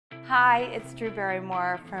Hi, it's Drew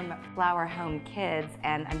Barrymore from Flower Home Kids,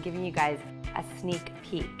 and I'm giving you guys a sneak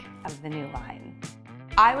peek of the new line.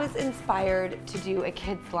 I was inspired to do a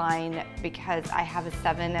kids line because I have a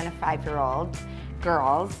 7 and a 5-year-old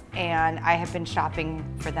girls, and I have been shopping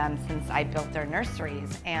for them since I built their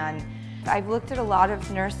nurseries. And I've looked at a lot of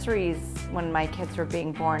nurseries when my kids were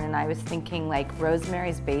being born, and I was thinking like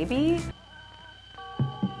Rosemary's Baby.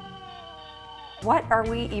 What are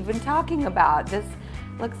we even talking about? This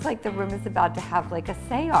looks like the room is about to have like a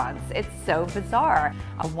seance. It's so bizarre.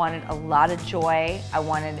 I wanted a lot of joy. I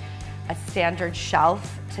wanted a standard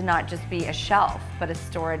shelf to not just be a shelf, but a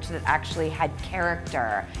storage that actually had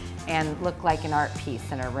character and looked like an art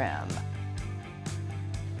piece in a room.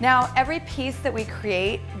 Now, every piece that we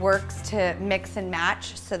create works to mix and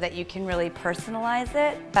match so that you can really personalize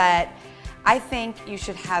it, but I think you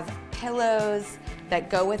should have pillows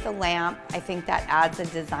that go with a lamp. I think that adds a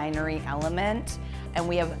designery element. And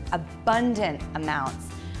we have abundant amounts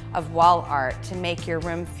of wall art to make your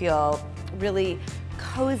room feel really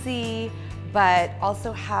cozy, but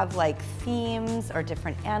also have like themes or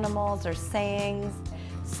different animals or sayings.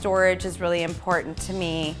 Storage is really important to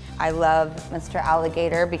me. I love Mr.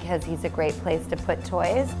 Alligator because he's a great place to put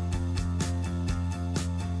toys.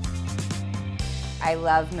 I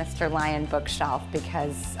love Mr. Lion Bookshelf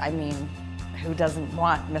because, I mean, who doesn't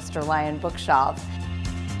want Mr. Lion Bookshelf?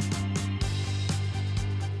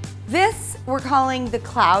 This we're calling the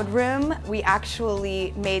cloud room. We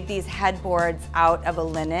actually made these headboards out of a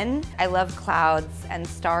linen. I love clouds and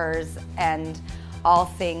stars and all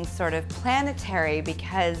things sort of planetary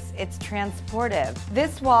because it's transportive.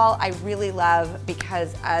 This wall I really love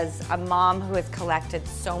because as a mom who has collected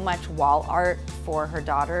so much wall art for her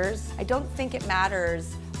daughters, I don't think it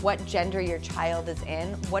matters what gender your child is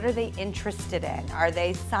in. What are they interested in? Are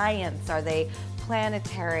they science? Are they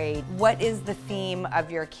planetary? What is the theme of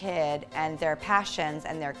your kid and their passions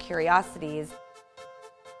and their curiosities?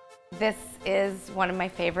 This is one of my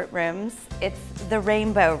favorite rooms. It's the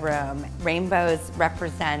rainbow room. Rainbows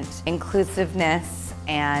represent inclusiveness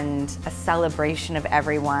and a celebration of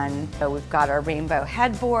everyone. So we've got our rainbow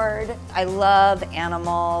headboard. I love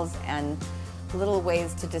animals and little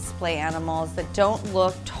ways to display animals that don't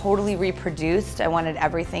look totally reproduced. I wanted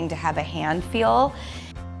everything to have a hand feel.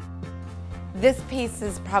 This piece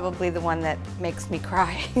is probably the one that makes me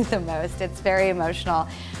cry the most. It's very emotional.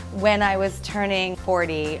 When I was turning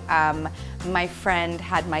 40, my friend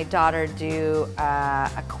had my daughter do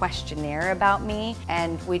a questionnaire about me,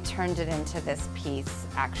 and we turned it into this piece,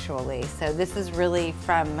 actually. So this is really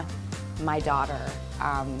from my daughter.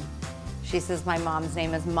 She says my mom's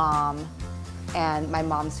name is Mom, and my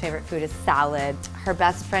mom's favorite food is salad. Her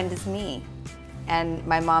best friend is me, and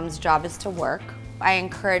my mom's job is to work. I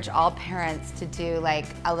encourage all parents to do like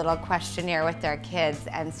a little questionnaire with their kids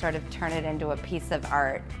and sort of turn it into a piece of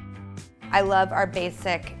art. I love our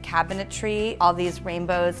basic cabinetry. All these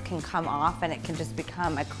rainbows can come off and it can just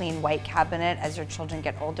become a clean white cabinet as your children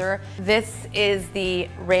get older. This is the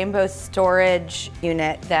rainbow storage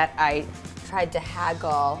unit that I tried to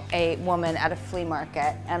haggle a woman at a flea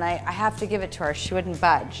market, and I have to give it to her. She wouldn't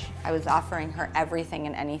budge. I was offering her everything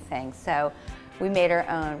and anything, so we made our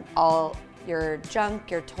own. All your junk,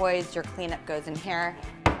 your toys, your cleanup goes in here,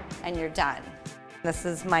 and you're done. This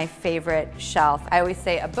is my favorite shelf. I always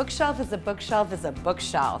say a bookshelf is a bookshelf is a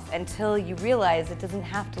bookshelf until you realize it doesn't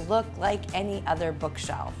have to look like any other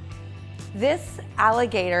bookshelf. This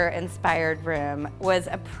alligator-inspired room was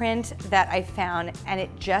a print that I found, and it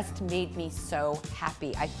just made me so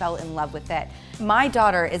happy. I fell in love with it. My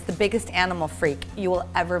daughter is the biggest animal freak you will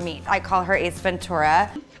ever meet. I call her Ace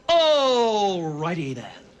Ventura. Alrighty then.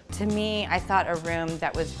 To me, I thought a room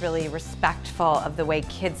that was really respectful of the way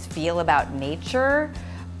kids feel about nature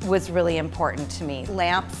was really important to me.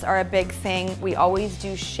 Lamps are a big thing. We always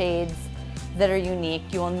do shades that are unique.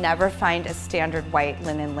 You will never find a standard white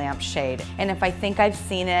linen lamp shade. And if I think I've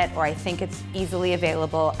seen it or I think it's easily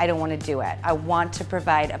available, I don't want to do it. I want to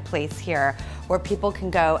provide a place here where people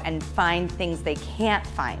can go and find things they can't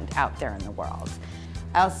find out there in the world.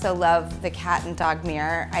 I also love the cat and dog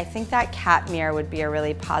mirror. I think that cat mirror would be a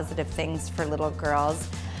really positive thing for little girls.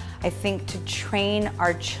 I think to train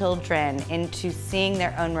our children into seeing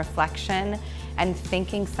their own reflection and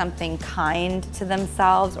thinking something kind to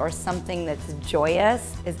themselves or something that's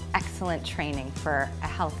joyous is excellent training for a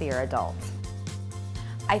healthier adult.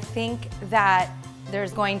 I think that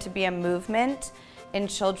there's going to be a movement in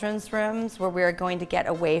children's rooms where we're going to get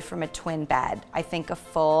away from a twin bed. I think a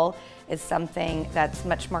full is something that's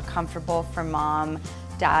much more comfortable for mom,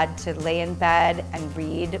 dad to lay in bed and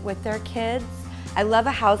read with their kids. I love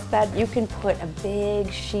a house bed. You can put a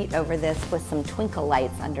big sheet over this with some twinkle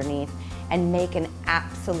lights underneath and make an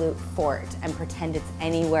absolute fort and pretend it's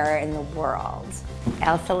anywhere in the world. I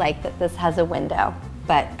also like that this has a window,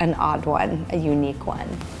 but an odd one, a unique one.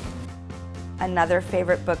 Another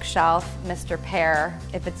favorite bookshelf, Mr. Pear.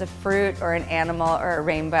 If it's a fruit or an animal or a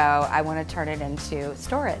rainbow, I want to turn it into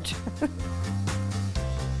storage.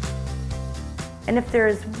 And if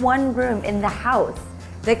there's one room in the house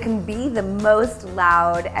that can be the most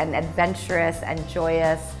loud and adventurous and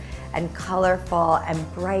joyous and colorful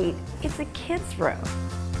and bright, it's a kid's room.